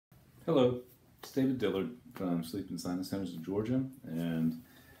Hello, it's David Dillard from Sleep and Sinus Centers of Georgia, and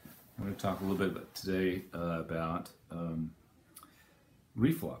I'm going to talk a little bit today about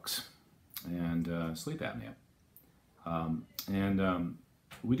reflux and sleep apnea.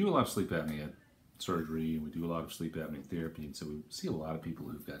 We do a lot of sleep apnea surgery, and we do a lot of sleep apnea therapy, and so we see a lot of people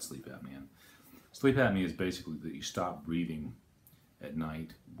who've got sleep apnea. Sleep apnea is basically that you stop breathing at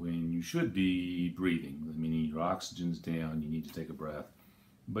night when you should be breathing, meaning your oxygen's down, you need to take a breath,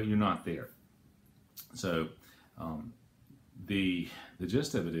 but you're not there. So the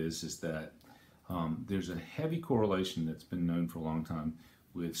gist of it is that there's a heavy correlation that's been known for a long time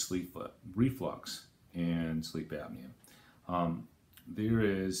with sleep reflux and sleep apnea. There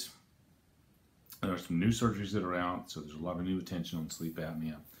are some new surgeries that are out, so there's a lot of new attention on sleep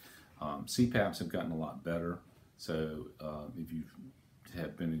apnea. CPAPs have gotten a lot better, so if you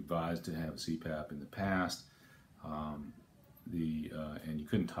have been advised to have a CPAP in the past, and you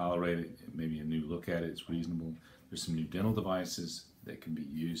couldn't tolerate it, maybe a new look at it is reasonable. There's some new dental devices that can be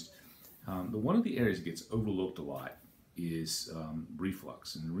used. But one of the areas that gets overlooked a lot is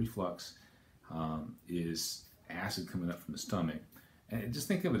reflux, and reflux is acid coming up from the stomach. And just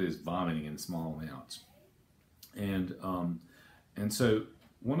think of it as vomiting in small amounts. And so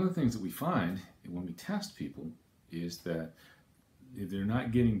one of the things that we find when we test people is that if they're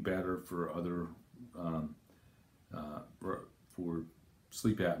not getting better for other for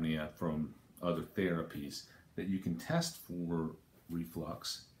sleep apnea from other therapies, that you can test for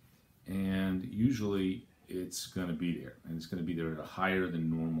reflux, and usually it's going to be there, and it's going to be there at a higher than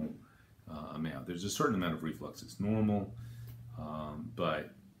normal amount. There's a certain amount of reflux that's normal,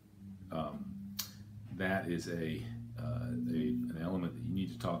 but that is an element that you need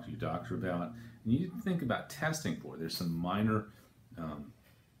to talk to your doctor about, and you need to think about testing for. There's some minor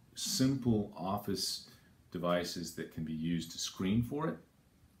simple office devices that can be used to screen for it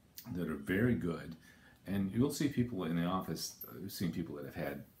that are very good, and you'll see people in the office. We've seen people that have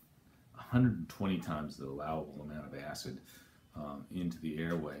had 120 times the allowable amount of acid into the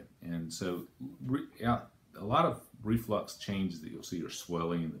airway, and so a lot of reflux changes that you'll see are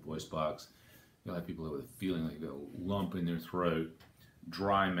swelling in the voice box. You'll have people with a feeling like a lump in their throat,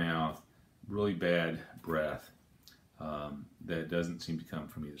 dry mouth, really bad breath that doesn't seem to come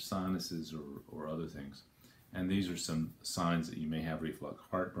from either sinuses or other things. And these are some signs that you may have reflux.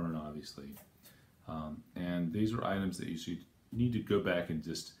 Heartburn, obviously. And these are items that you need to go back and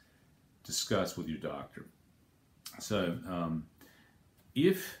just discuss with your doctor. So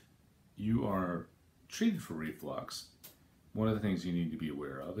if you are treated for reflux, one of the things you need to be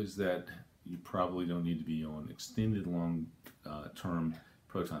aware of is that you probably don't need to be on extended long-term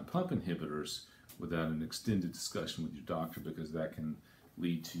proton pump inhibitors without an extended discussion with your doctor, because that can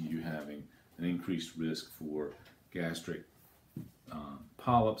lead to you having an increased risk for gastric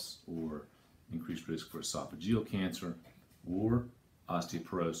polyps, or increased risk for esophageal cancer, or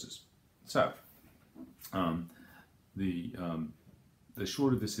osteoporosis. So the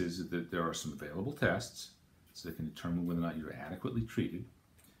short of this is that there are some available tests so they can determine whether or not you're adequately treated.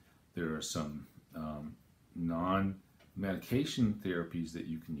 There are some non-medication therapies that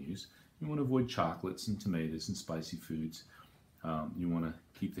you can use. You want to avoid chocolates and tomatoes and spicy foods. You want to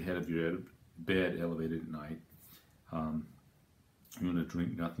keep the head of your bed elevated at night. You want to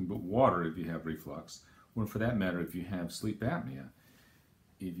drink nothing but water if you have reflux, or for that matter, if you have sleep apnea.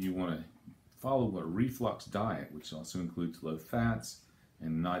 If you want to follow a reflux diet, which also includes low fats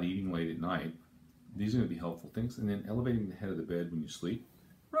and not eating late at night, these are going to be helpful things. And then elevating the head of the bed when you sleep,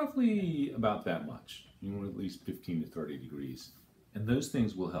 roughly about that much. You want at least 15 to 30 degrees. And those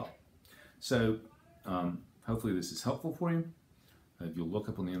things will help. So hopefully this is helpful for you. If you'll look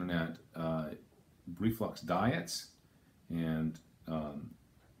up on the internet reflux diets and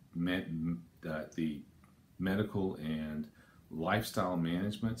the medical and lifestyle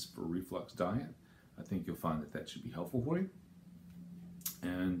managements for reflux diet, I think you'll find that should be helpful for you.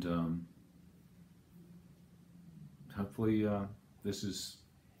 And hopefully this has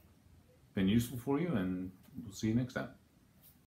been useful for you, and we'll see you next time.